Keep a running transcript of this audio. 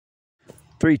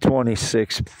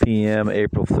3:26 p.m.,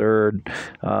 April 3rd.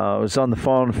 I was on the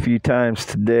phone a few times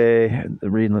today. The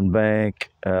Reedland Bank,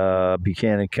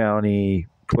 Buchanan County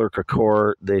Clerk of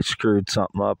Court, they screwed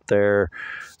something up there.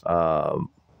 My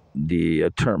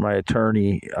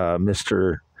attorney,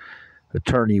 Mr.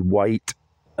 Attorney White,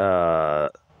 had.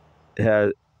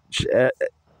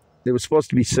 It was supposed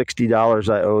to be $60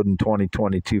 I owed in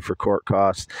 2022 for court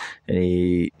costs, and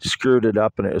he screwed it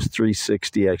up, and it was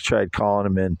 $360. I tried calling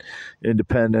him in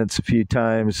Independence a few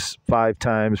times, 5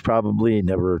 times probably. He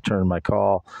never returned my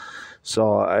call.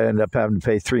 So I ended up having to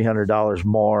pay $300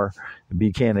 more in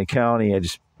Buchanan County. I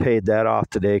just paid that off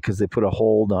today because they put a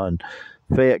hold on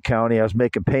Fayette County. I was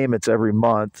making payments every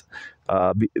month.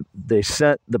 They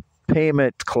sent the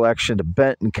payment collection to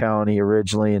Benton County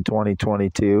originally in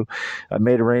 2022. I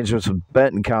made arrangements with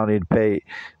Benton County to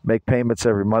make payments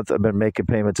every month. I've been making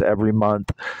payments every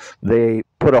month. They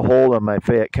put a hold on my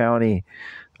Fayette County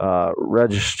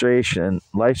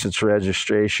license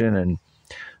registration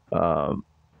and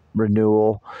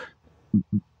renewal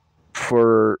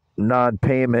for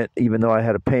non-payment, even though I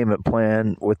had a payment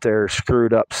plan with their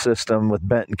screwed up system with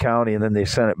Benton County, and then they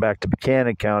sent it back to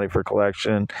Buchanan County for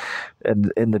collection.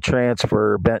 And in the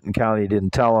transfer, Benton County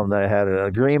didn't tell them that I had an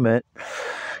agreement.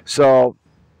 So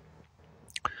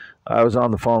I was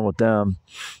on the phone with them.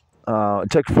 I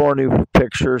took 4 new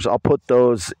pictures. I'll put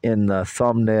those in the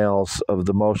thumbnails of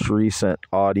the most recent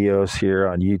audios here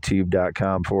on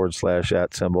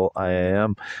youtube.com/@symbol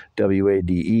IAM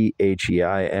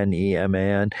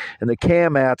WADEHEINEMAN. And the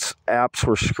cam apps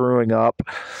were screwing up.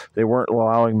 They weren't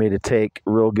allowing me to take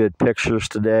real good pictures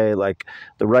today. Like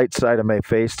the right side of my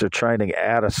face, they're trying to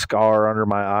add a scar under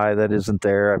my eye that isn't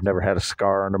there. I've never had a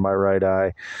scar under my right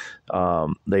eye.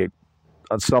 On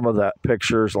some of the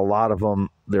pictures, a lot of them,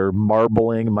 they're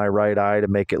marbling my right eye to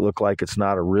make it look like it's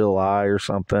not a real eye or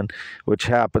something, which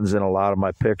happens in a lot of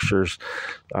my pictures.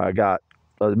 I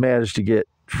managed to get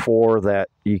 4 that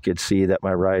you could see that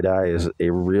my right eye is a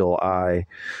real eye,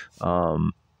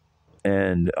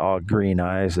 and all green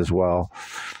eyes as well.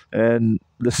 And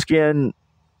the skin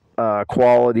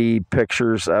quality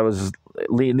pictures, I was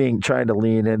trying to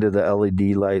lean into the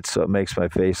LED lights so it makes my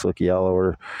face look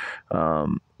yellower,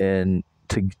 and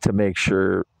to make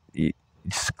sure you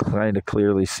kind of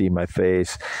clearly see my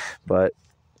face. But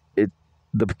the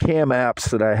cam apps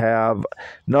that I have,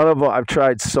 none of them, I've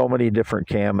tried so many different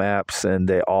cam apps, and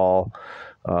they all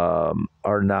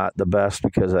are not the best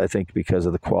because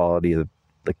of the quality of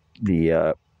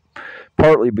the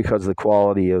partly because of the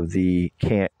quality of the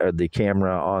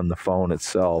camera on the phone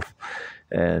itself,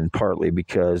 and partly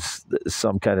because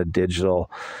some kind of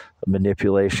digital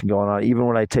manipulation going on. Even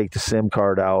when I take the SIM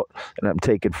card out and I'm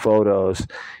taking photos,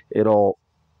 it'll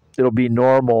be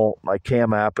normal, my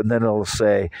cam app, and then it'll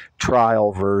say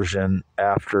trial version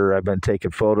after I've been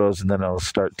taking photos, and then it'll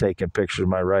start taking pictures of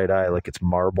my right eye like it's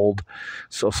marbled.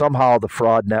 So somehow the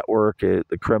fraud network,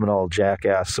 the criminal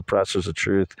jackass suppressors of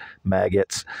truth,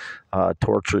 maggots,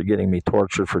 getting me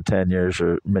tortured for 10 years,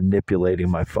 or manipulating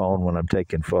my phone when I'm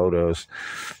taking photos.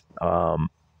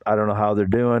 I don't know how they're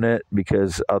doing it,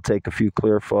 because I'll take a few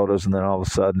clear photos and then all of a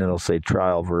sudden it'll say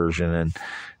trial version, and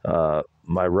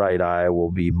my right eye will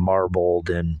be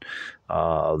marbled, and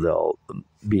they'll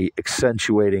be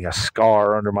accentuating a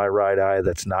scar under my right eye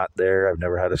that's not there. I've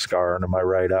never had a scar under my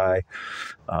right eye,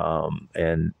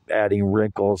 and adding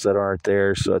wrinkles that aren't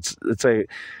there. So it's a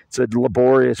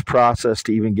laborious process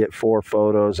to even get 4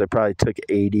 photos. I probably took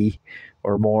 80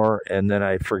 or more, and then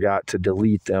I forgot to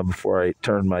delete them before I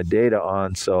turned my data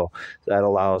on. So that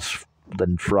allows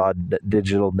the fraud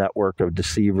digital network of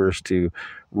deceivers to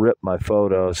rip my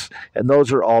photos, and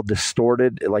those are all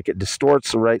distorted. Like, it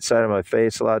distorts the right side of my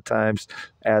face a lot of times,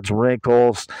 adds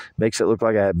wrinkles, makes it look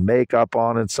like I had makeup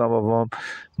on in some of them.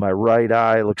 My right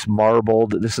eye looks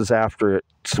marbled. This is after it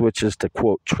switches to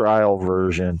quote trial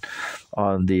version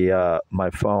on the my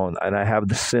phone, and I have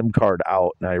the SIM card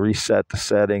out, and I reset the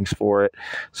settings for it.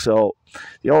 So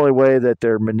the only way that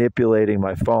they're manipulating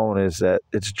my phone is that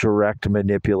it's direct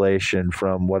manipulation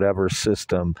from whatever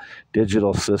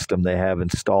digital system they have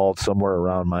installed somewhere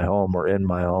around my home or in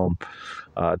my home,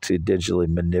 to digitally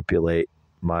manipulate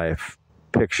my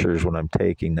pictures when I'm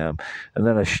taking them. And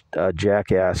then a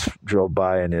jackass drove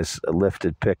by in his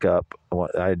lifted pickup.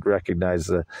 I recognize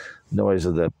the noise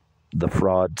of the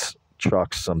fraud's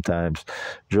trucks sometimes.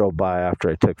 Drove by after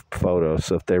I took photos.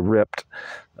 So if they ripped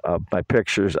my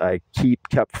pictures, I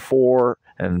kept 4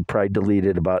 and probably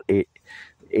deleted about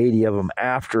 80 of them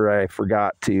after I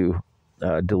forgot to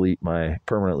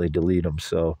permanently delete them.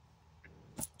 So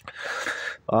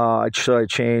I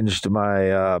changed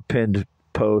my pinned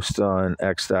post on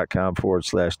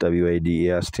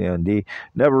x.com/WADESTND.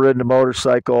 Never ridden a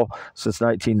motorcycle since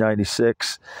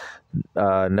 1996.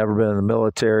 Never been in the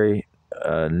military.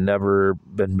 Never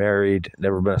been married.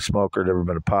 Never been a smoker. Never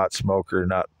been a pot smoker.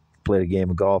 Not played a game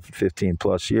of golf in 15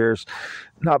 plus years.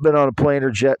 Not been on a plane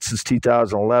or jet since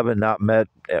 2011. Not met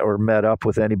up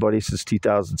with anybody since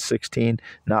 2016.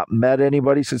 Not met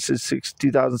anybody since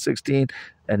 2016.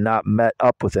 And not met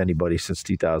up with anybody since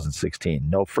 2016.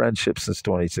 No friendship since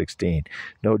 2016.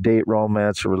 No date,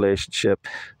 romance, or relationship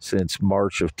since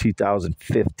March of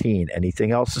 2015.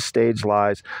 Anything else is stage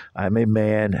lies. I'm a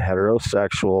man,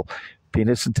 heterosexual,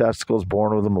 penis and testicles,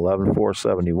 born with them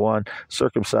 11/4/71,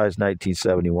 circumcised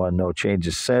 1971, no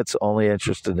changes since, only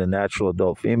interested in natural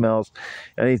adult females.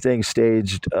 Anything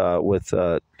staged with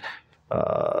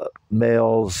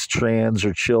males, trans,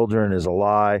 or children is a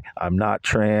lie. I'm not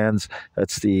trans.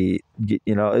 That's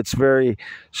it's very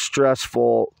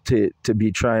stressful to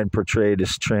be trying portrayed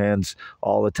as trans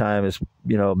all the time, as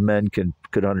men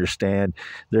could understand.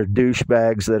 They're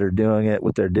douchebags that are doing it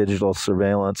with their digital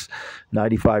surveillance.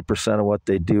 95% of what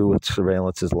they do with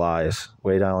surveillance is lies.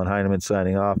 Wade Allen Heineman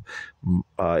signing off.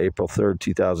 April 3rd,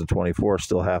 2024,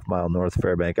 still half-mile north of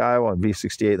Fairbank, Iowa, on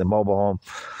V68, the mobile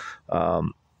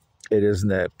home. It is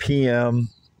at p.m.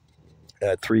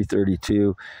 at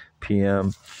 3:32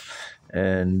 p.m.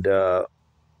 And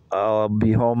I'll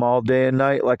be home all day and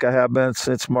night like I have been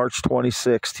since March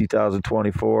 26,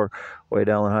 2024. Wade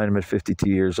Allen Heineman, 52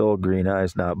 years old, green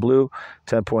eyes, not blue,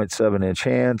 10.7-inch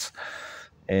hands,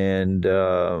 and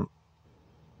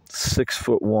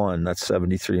 6'1". That's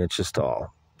 73 inches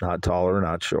tall. Not taller,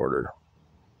 not shorter.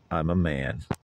 I'm a man.